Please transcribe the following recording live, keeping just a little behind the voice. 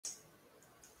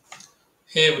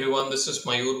Hey everyone, this is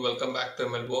Mayur. Welcome back to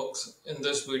MLWorks. In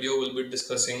this video, we'll be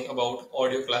discussing about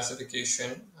audio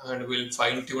classification and we'll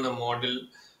fine tune a model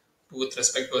with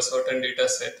respect to a certain data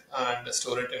set and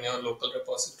store it in your local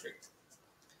repository.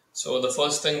 So the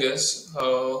first thing is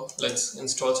let's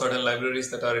install certain libraries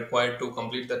that are required to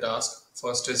complete the task.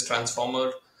 First is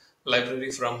transformer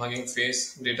library from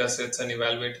HuggingFace, datasets and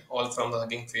evaluate all from the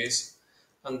HuggingFace.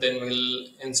 And then we'll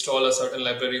install a certain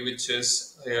library which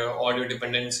is audio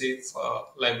dependency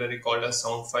library called as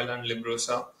soundfile and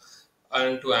librosa.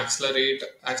 And to accelerate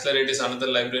is another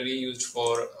library used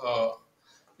from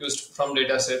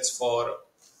datasets for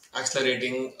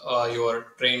accelerating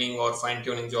your training or fine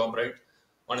tuning job, right,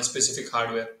 on a specific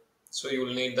hardware. So you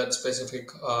will need that specific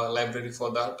library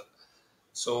for that.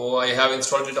 So I have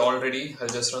installed it already. I'll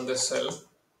just run this cell.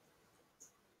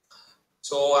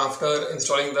 So after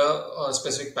installing the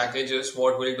specific packages,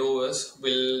 what we'll do is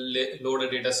we'll load a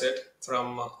dataset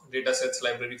from datasets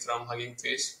library from Hugging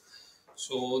Face.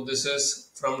 So this is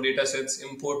from datasets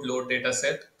import load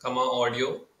dataset, comma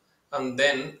audio, and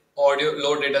then audio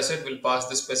load dataset will pass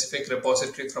the specific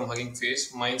repository from Hugging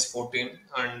Face, mine's 14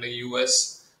 and the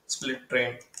US split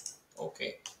train.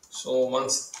 Okay. So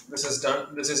once this is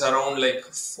done, this is around like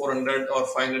 400 or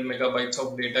 500 megabytes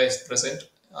of data is present.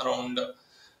 Around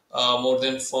more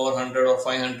than 400 or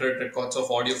 500 records of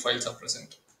audio files are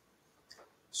present.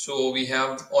 So we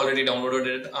have already downloaded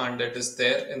it and it is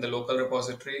there in the local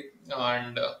repository.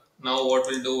 And now what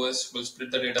we'll do is we'll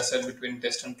split the data set between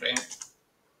test and train.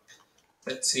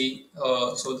 Let's see.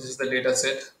 So this is the data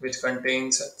set which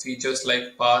contains features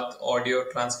like path, audio,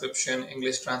 transcription,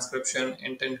 English transcription,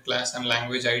 intent class, and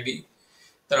language ID.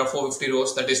 There are 450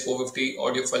 rows, that is 450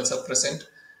 audio files are present.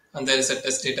 And there is a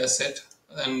test data set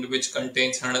and which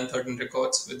contains 113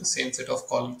 records with the same set of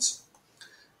columns.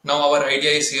 Now our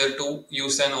idea is here to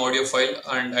use an audio file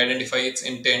and identify its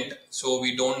intent. So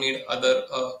we don't need other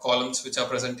columns which are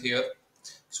present here.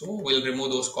 So we'll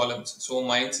remove those columns. So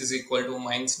minds is equal to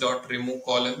minds.remove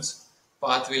columns.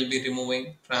 Path will be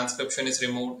removing, transcription is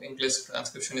removed, English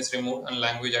transcription is removed, and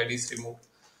language ID is removed.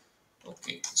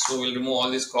 Okay, so we'll remove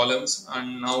all these columns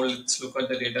and now let's look at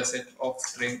the data set of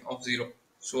string of 0.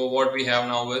 So what we have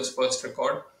now is first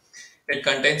record. It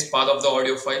contains path of the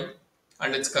audio file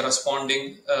and its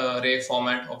corresponding array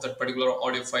format of that particular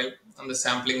audio file and the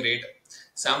sampling rate.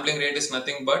 Sampling rate is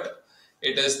nothing but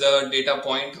it is the data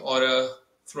point or a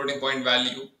floating point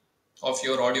value of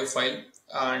your audio file,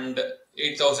 and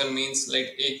 8000 means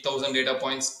like 8000 data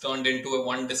points turned into a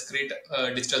one discrete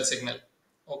digital signal.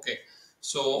 Okay,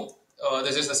 so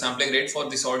this is the sampling rate for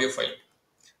this audio file.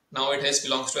 Now it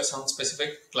belongs to a some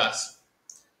specific class.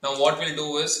 Now what we'll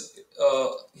do is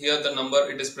here the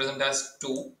number it is present as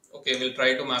 2. Okay, we'll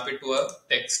try to map it to a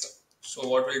text. So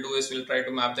what we'll do is we'll try to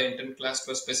map the intent class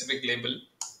to a specific label.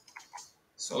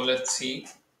 So let's see.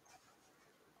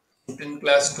 Intent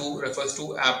class 2 refers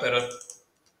to app error.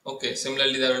 Okay,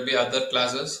 similarly there will be other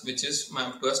classes which is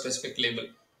mapped to a specific label.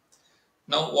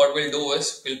 Now what we'll do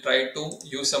is we'll try to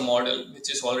use a model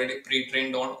which is already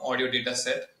pre-trained on audio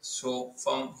dataset. So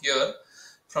from here,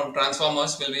 from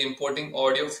transformers, we'll be importing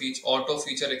auto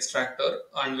feature extractor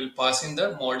and we'll pass in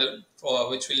the model for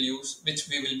which we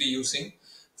will be using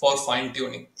for fine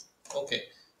tuning. Okay,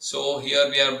 so here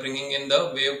we are bringing in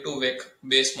the Wav2Vec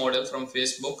base model from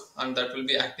Facebook, and that will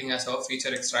be acting as our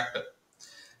feature extractor.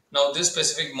 Now this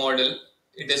specific model,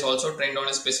 it is also trained on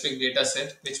a specific data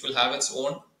set which will have its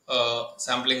own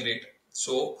sampling rate.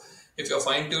 So if you're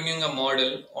fine tuning a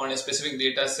model on a specific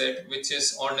data set which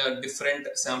is on a different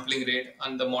sampling rate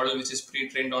and the model which is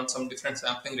pre-trained on some different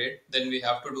sampling rate, then we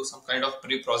have to do some kind of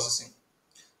pre-processing.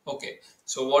 Okay,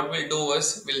 so what we'll do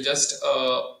is we'll just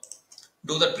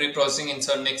do the pre-processing in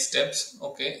some next steps.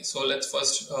 Okay, so let's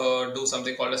first do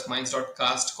something called as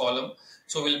minds.cast column.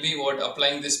 So we'll be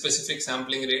applying this specific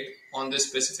sampling rate on this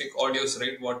specific audios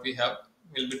rate what we have.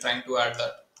 We'll be trying to add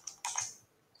that.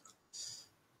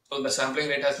 So the sampling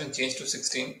rate has been changed to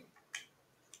 16.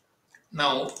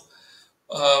 Now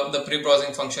the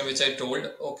pre-processing function which I told,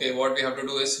 okay, what we have to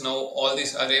do is now all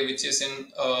this array which is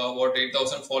in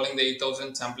 8000 following the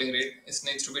 8000 sampling rate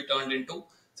needs to be turned into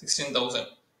 16,000.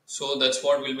 So that's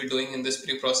what we'll be doing in this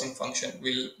pre-processing function.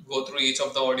 We'll go through each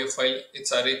of the audio file,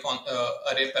 its array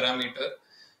parameter,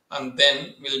 and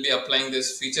then we'll be applying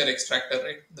this feature extractor,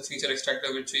 right? The feature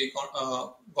extractor which we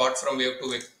got from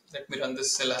Wav2Vec. Let me run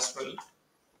this cell as well.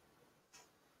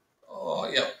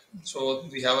 Yeah, so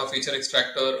we have a feature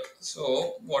extractor.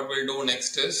 So what we'll do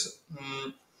next is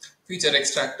feature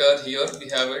extractor. Here we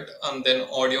have it, and then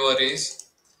audio arrays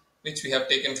which we have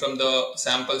taken from the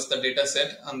samples, the data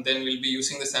set, and then we'll be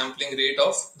using the sampling rate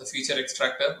of the feature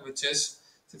extractor which is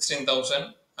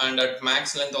 16,000, and at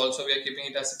max length also we are keeping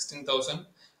it as 16,000,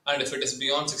 and if it is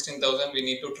beyond 16,000 we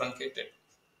need to truncate it.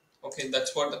 Okay,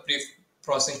 that's what the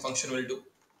pre-processing function will do.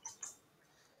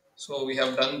 So we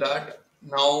have done that.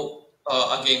 Now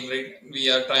again, right, we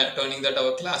are turning that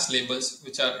our class labels,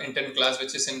 which are intent class,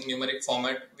 which is in numeric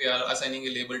format, we are assigning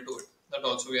a label to it. That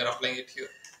also we are applying it here.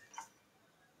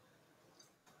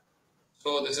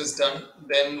 So this is done.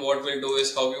 Then what we'll do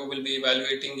is how you will be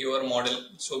evaluating your model.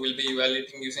 So we'll be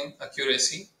evaluating using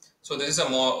accuracy. So this is a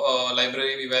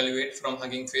library we evaluate from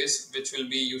Hugging Face, which will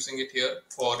be using it here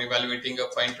for evaluating a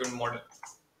fine-tuned model.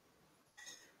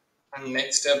 And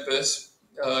next step is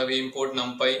we import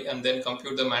NumPy and then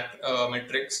compute the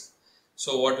metrics.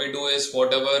 So what we do is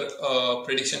whatever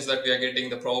predictions that we are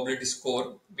getting, the probability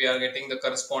score, we are getting the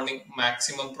corresponding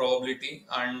maximum probability,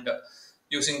 and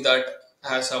using that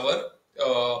as our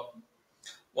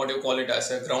what you call it as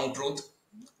a ground truth,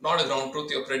 not a ground truth,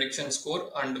 your prediction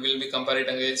score, and we'll be comparing it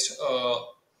against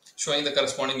showing the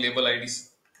corresponding label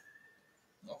IDs.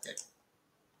 Okay.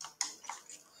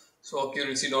 So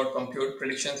accuracy.compute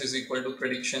predictions is equal to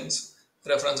predictions,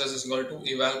 references is equal to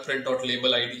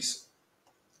eval_pred.label IDs.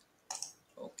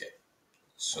 Okay.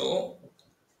 So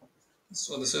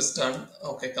this is done.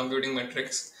 Okay, computing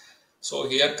metrics. So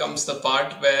here comes the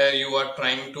part where you are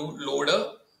trying to load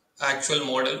a actual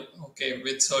model, okay,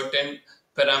 with certain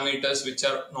parameters which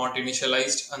are not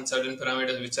initialized and certain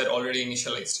parameters which are already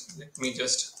initialized. Let me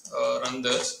just run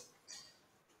this.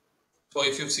 So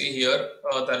if you see here,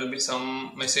 there will be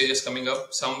some messages coming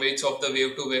up. Some weights of the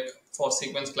Wav2Vec for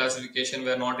sequence classification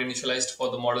were not initialized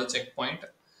for the model checkpoint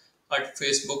at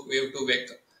Facebook Wav2Vec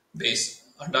base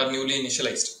and are newly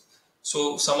initialized.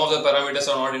 So some of the parameters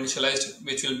are not initialized,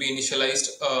 which will be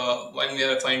initialized when we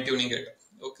are fine tuning it.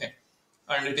 Okay,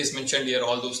 and it is mentioned here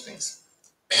all those things.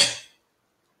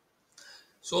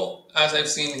 So as I've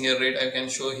seen here, right, I can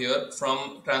show here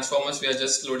from transformers we are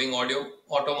just loading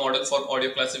auto model for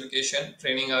audio classification,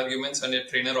 training arguments, and a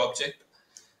trainer object,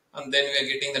 and then we are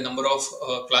getting the number of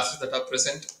classes that are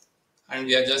present, and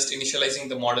we are just initializing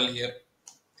the model here.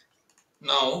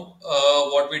 Now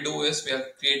what we do is we are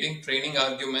creating training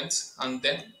arguments, and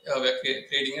then we are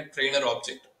creating a trainer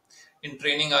object. In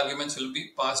training arguments will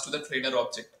be passed to the trainer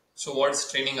object. So what's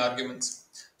training arguments?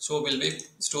 So we'll be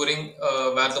storing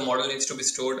where the model needs to be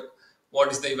stored.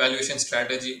 What is the evaluation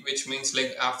strategy, which means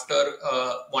like after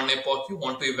one epoch you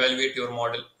want to evaluate your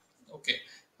model. Okay,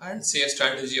 and save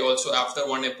strategy also, after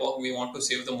one epoch we want to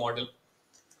save the model.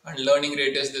 And learning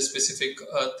rate is the specific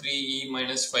 3e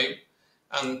minus 5,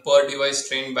 and per device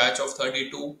train batch of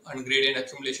 32, and gradient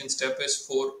accumulation step is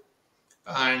 4.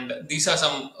 And these are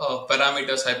some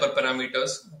parameters,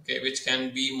 hyperparameters, okay, which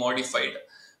can be modified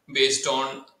based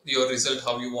on your result,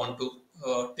 how you want to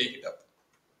take it up.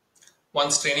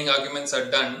 Once training arguments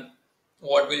are done,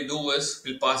 what we'll do is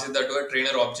we'll pass it that to a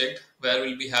trainer object where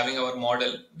we'll be having our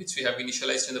model, which we have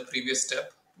initialized in the previous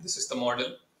step. This is the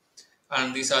model,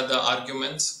 and these are the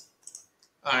arguments,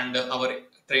 and our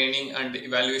training and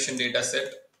evaluation data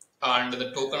set, and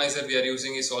the tokenizer we are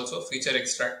using is also feature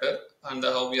extractor, and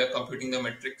how we are computing the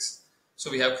metrics.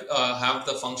 So we have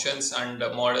the functions and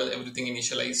model, everything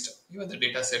initialized, even the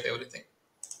data set, everything.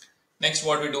 Next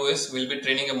what we do is we'll be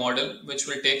training a model which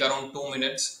will take around 2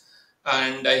 minutes,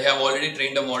 and I have already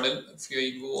trained a model. If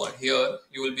you go here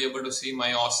you will be able to see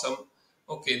my awesome.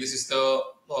 Okay, this is the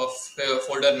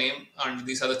folder name, and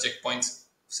these are the checkpoints.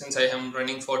 Since I am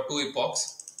running for 2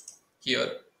 epochs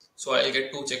here, so I'll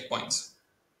get 2 checkpoints.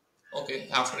 Okay,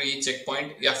 after each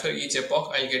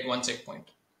epoch I'll get 1 checkpoint.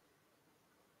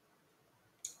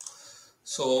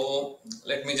 So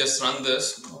let me just run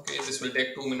this. Okay, this will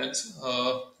take 2 minutes.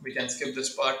 We can skip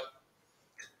this part.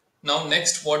 Now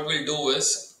next what we'll do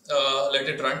is let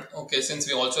it run. Okay, since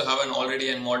we also have an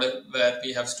already a model where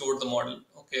we have stored the model.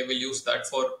 Okay, we'll use that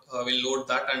for we'll load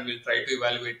that, and we'll try to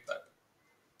evaluate that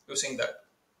using that.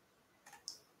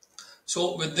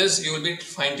 So with this, you will be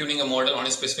fine tuning a model on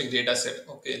a specific data set.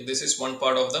 Okay, this is one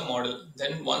part of the model.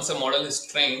 Then once the model is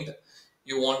trained,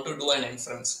 you want to do an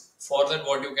inference. For that,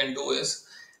 what you can do is,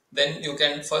 then you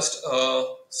can first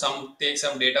take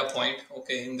some data point.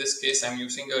 Okay, in this case, I'm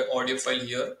using an audio file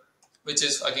here, which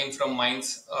is again from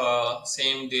mine's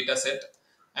same data set.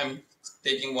 I'm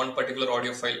taking one particular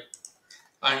audio file,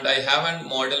 and I have a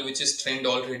model which is trained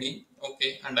already.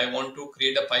 Okay, and I want to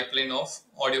create a pipeline of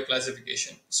audio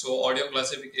classification. So audio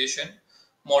classification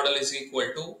model is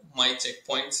equal to my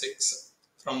checkpoint 6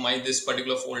 from this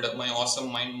particular folder, my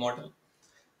awesome mind model,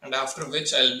 and after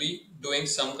which I'll be doing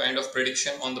some kind of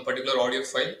prediction on the particular audio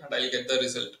file, and I'll get the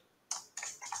result.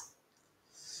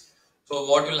 So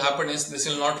what will happen is this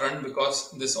will not run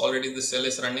because this already the cell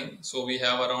is running. So we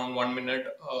have around 1 minute,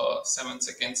 7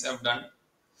 seconds have done.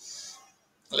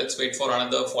 Let's wait for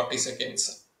another 40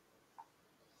 seconds.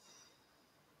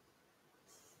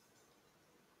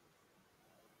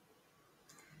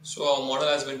 So our model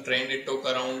has been trained. It took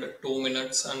around 2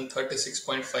 minutes and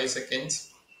 36.5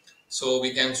 seconds. So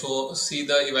we can see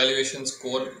the evaluation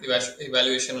score,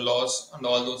 evaluation loss, and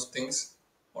all those things.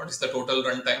 What is the total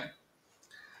runtime?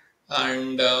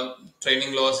 And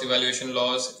training loss, evaluation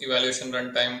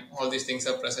runtime, all these things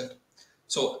are present.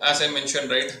 So as I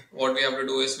mentioned, right, what we have to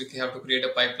do is we have to create a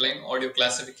pipeline, audio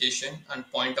classification,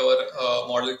 and point our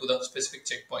model to the specific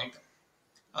checkpoint.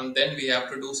 And then we have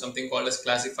to do something called as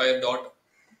classifier dot.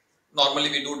 Normally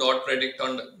we do dot predict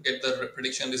and get the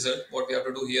prediction result. What we have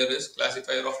to do here is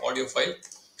classifier of audio file,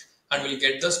 and we'll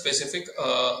get the specific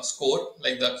score,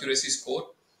 like the accuracy score,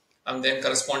 and then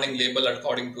corresponding label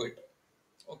according to it.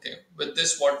 Okay, with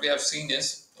this what we have seen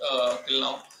is till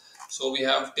now. So we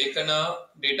have taken a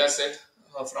data set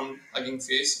from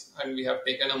HuggingFace, and we have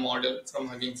taken a model from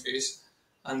HuggingFace,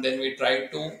 and then we try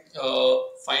to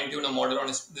fine tune a model on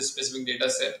this specific data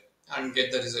set and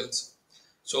get the results.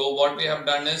 So what we have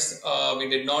done is we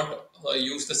did not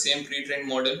use the same pre-trained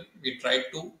model. We tried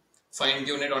to fine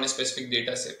tune it on a specific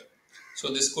data set. So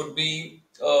this could be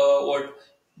what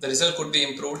the result could be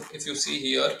improved. If you see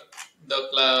here,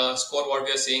 the score what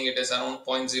we are seeing, it is around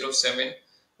 0.07.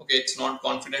 Okay, it's not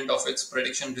confident of its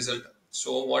prediction result.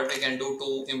 So what we can do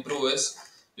to improve is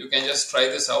you can just try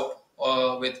this out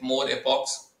with more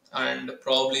epochs, and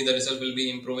probably the result will be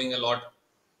improving a lot.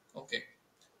 Okay.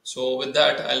 So with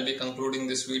that, I'll be concluding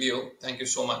this video. Thank you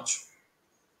so much.